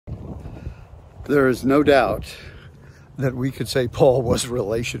There is no doubt that we could say Paul was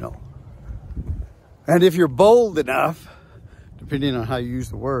relational. And if you're bold enough, depending on how you use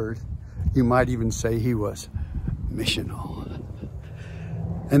the word, you might even say he was missional.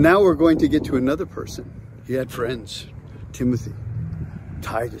 And now we're going to get to another person. He had friends, Timothy,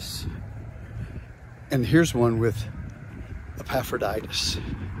 Titus. And here's one with Epaphroditus.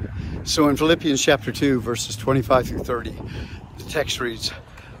 So in Philippians chapter 2, verses 25 through 30, the text reads,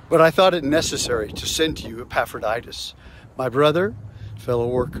 "But I thought it necessary to send to you Epaphroditus, my brother, fellow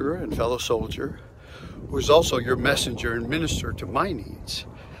worker, and fellow soldier, who is also your messenger and minister to my needs,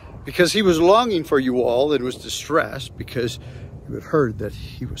 because he was longing for you all and was distressed because you had heard that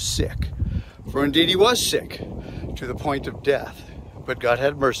he was sick. For indeed he was sick to the point of death, but God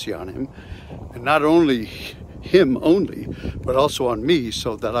had mercy on him, and not only him only, but also on me,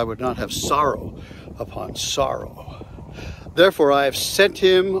 so that I would not have sorrow upon sorrow. Therefore I have sent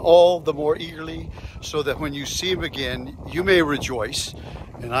him all the more eagerly, so that when you see him again, you may rejoice,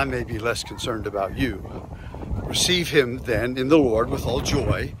 and I may be less concerned about you. Receive him then in the Lord with all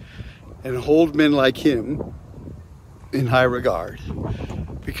joy, and hold men like him in high regard,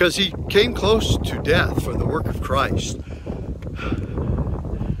 because he came close to death for the work of Christ,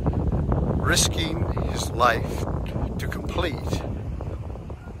 risking his life to complete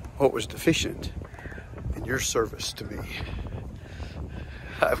what was deficient in your service to me."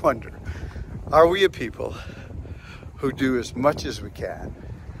 I wonder, are we a people who do as much as we can,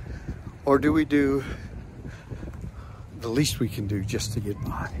 or do we do the least we can do just to get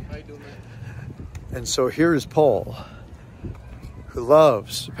by? And so here is Paul, who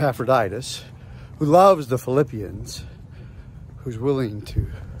loves Epaphroditus, who loves the Philippians, who's willing to,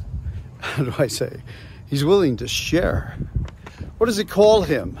 how do I say, he's willing to share. What does he call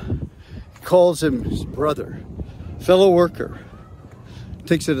him? He calls him his brother, fellow worker,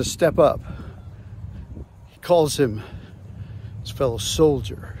 takes it a step up. He calls him his fellow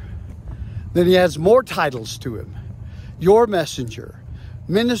soldier. Then he adds more titles to him. Your messenger,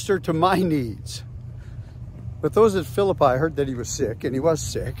 minister to my needs. But those at Philippi heard that he was sick, and he was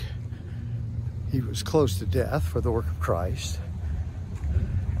sick. He was close to death for the work of Christ.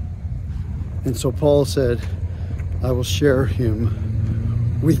 And so Paul said, I will share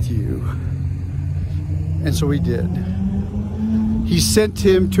him with you. And so he did. He sent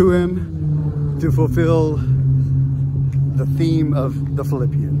him to him to fulfill the theme of the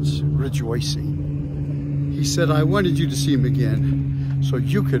Philippians, rejoicing. He said, I wanted you to see him again so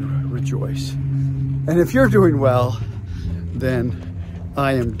you could rejoice. And if you're doing well, then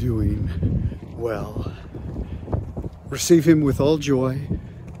I am doing well. Receive him with all joy.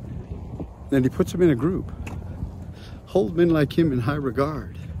 Then he puts him in a group. Hold men like him in high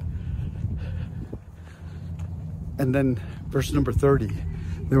regard. And then verse number 30,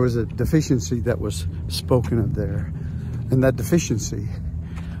 there was a deficiency that was spoken of there. And that deficiency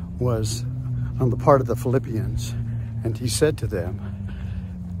was on the part of the Philippians. And he said to them,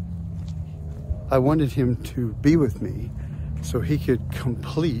 I wanted him to be with me so he could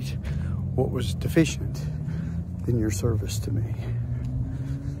complete what was deficient in your service to me.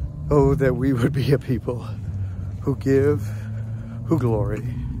 Oh, that we would be a people who give, who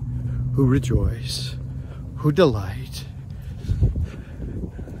glory, who rejoice, who delight,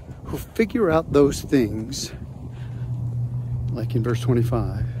 who figure out those things, like in verse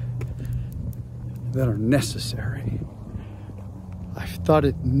 25, that are necessary. I thought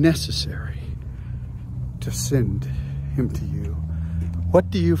it necessary to send him to you.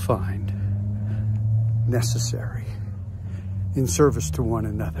 What do you find necessary in service to one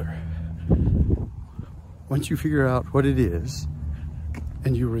another? Once you figure out what it is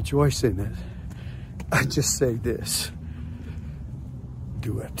and you rejoice in it, I just say this: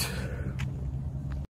 do it.